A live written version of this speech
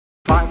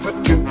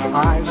5'2",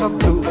 eyes are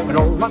blue, and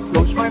oh, what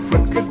most my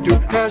friend could do.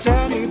 Has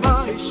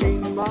anybody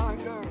seen my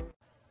girl?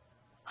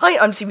 Hi,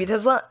 I'm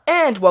CBTesla,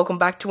 and welcome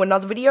back to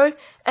another video,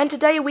 and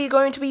today we're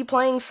going to be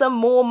playing some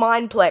more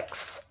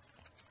Mineplex.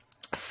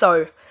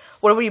 So,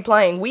 what are we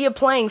playing? We are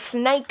playing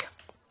Snake,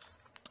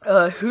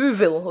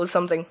 Whoville or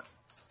something.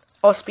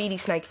 Oh, Speedy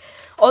Snake.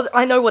 Oh,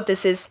 I know what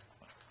this is.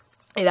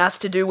 It has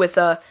to do with,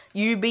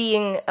 you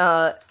being,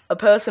 a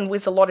person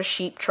with a lot of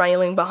sheep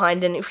trailing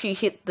behind, and if you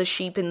hit the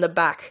sheep in the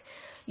back,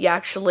 you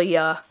actually,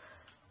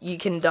 you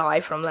can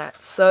die from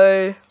that.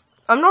 So,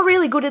 I'm not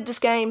really good at this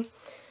game,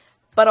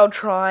 but I'll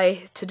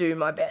try to do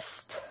my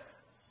best.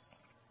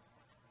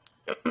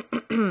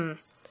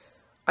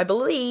 I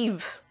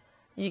believe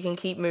you can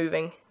keep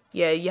moving.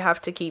 Yeah, you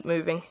have to keep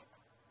moving.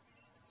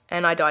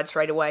 And I died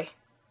straight away.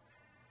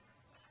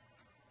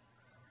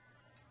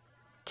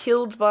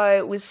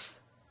 CBTesla was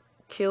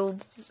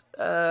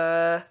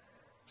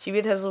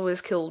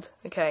killed.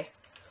 Okay.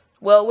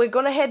 Well, we're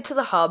gonna head to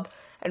the hub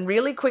and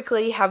really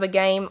quickly have a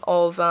game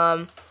of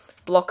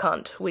block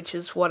hunt, which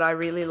is what I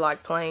really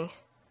like playing.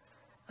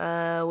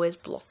 Where's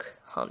block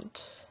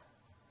hunt?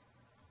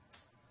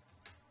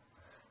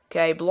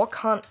 Okay, block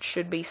hunt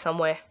should be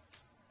somewhere.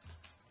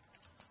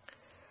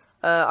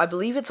 I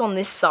believe it's on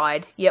this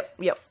side. Yep.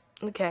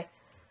 Okay.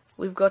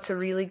 We've got to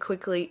really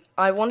quickly...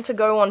 I want to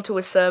go onto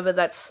a server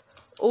that's...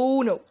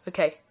 Oh, no.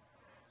 Okay.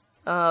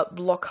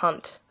 Block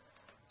hunt.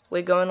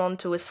 We're going on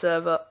to a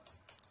server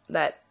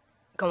that...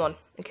 Come on.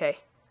 Okay.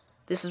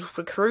 This is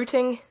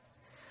recruiting.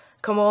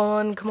 Come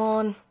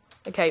on.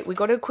 Okay, we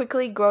got to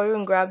quickly go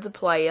and grab the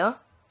player.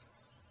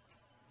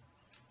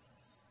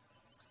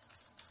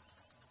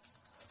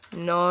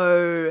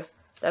 No.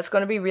 That's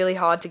going to be really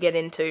hard to get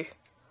into.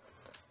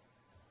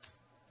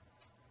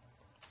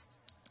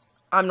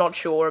 I'm not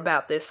sure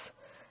about this.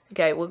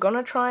 Okay, we're going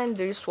to try and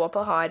do swap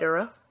a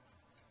hider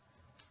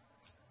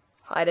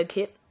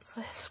kit.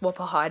 Swap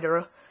a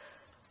hider.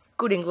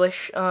 Good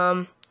English.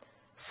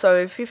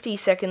 So 50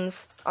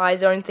 seconds. I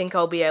don't think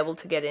I'll be able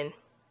to get in.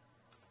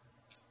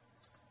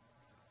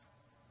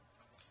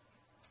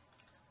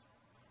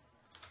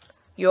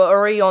 You're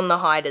already on the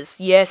hiders.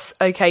 Yes,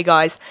 okay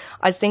guys.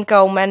 I think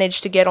I'll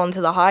manage to get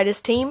onto the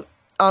hiders team.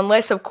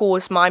 Unless, of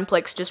course,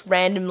 Mineplex just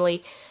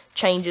randomly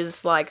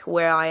changes, like,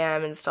 where I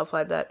am and stuff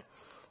like that.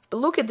 But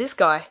look at this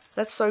guy.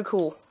 That's so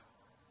cool.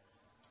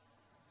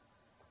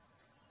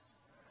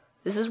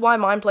 This is why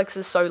Mineplex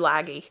is so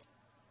laggy.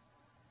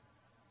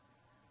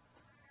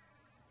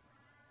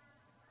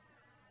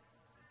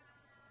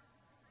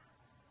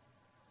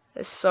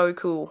 It's so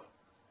cool.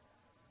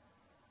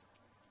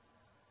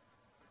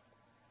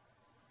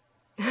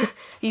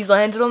 He's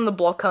landed on the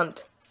block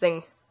hunt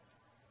thing.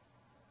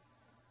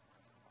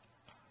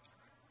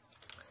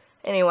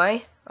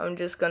 Anyway, I'm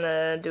just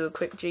gonna do a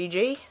quick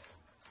GG.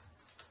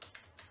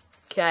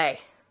 Okay,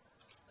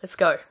 let's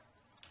go.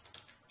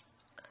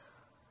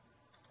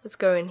 Let's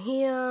go in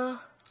here.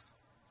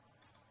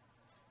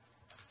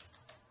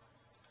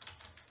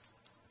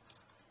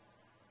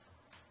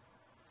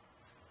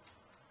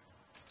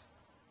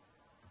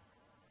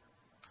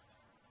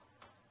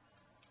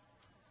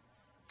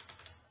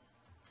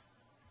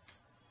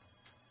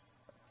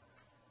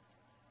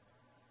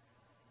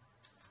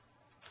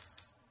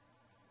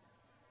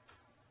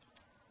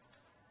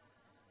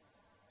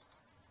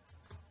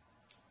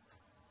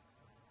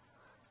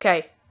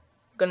 Okay,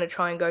 I'm gonna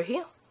try and go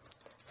here.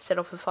 Set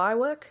off a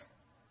firework.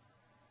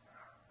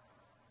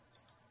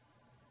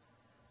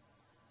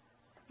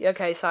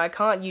 Okay, so I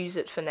can't use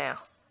it for now.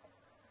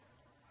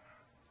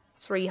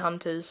 3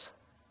 hunters.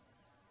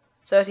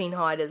 13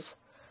 hiders.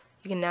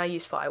 You can now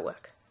use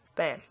firework.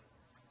 Bam.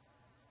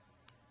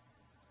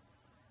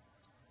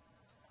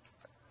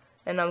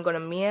 And I'm gonna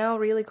meow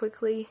really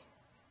quickly.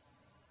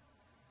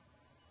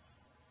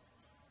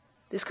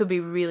 This could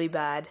be really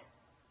bad.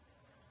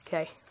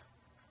 Okay.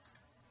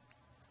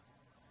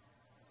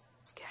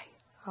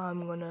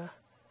 I'm gonna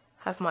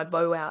have my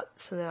bow out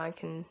so that I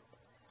can...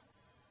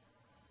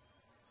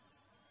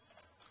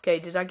 Okay,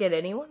 did I get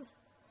anyone?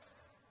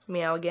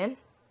 Meow again.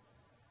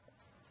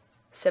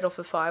 Set off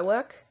a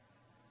firework.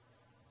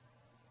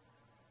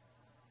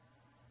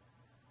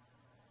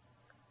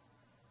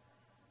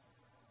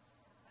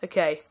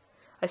 Okay,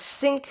 I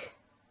think...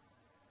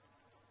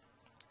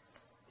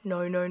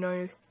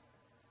 No.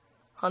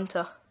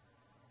 Hunter.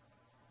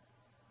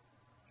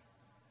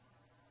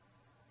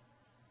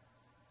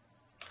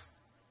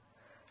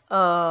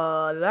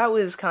 That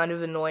was kind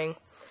of annoying.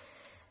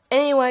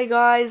 Anyway,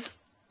 guys,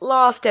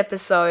 last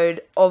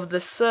episode of the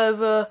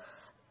server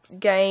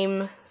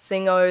game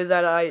thingo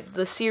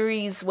the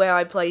series where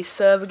I play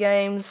server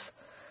games.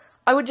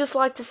 I would just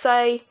like to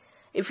say,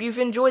 if you've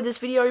enjoyed this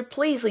video,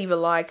 please leave a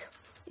like.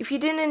 If you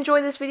didn't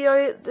enjoy this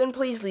video, then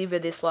please leave a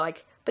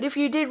dislike. But if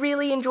you did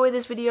really enjoy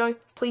this video,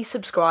 please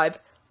subscribe.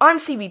 I'm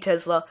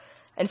CBTesla,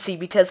 and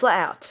CBTesla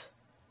out.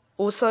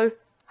 Also,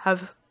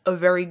 have a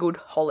very good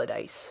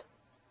holidays.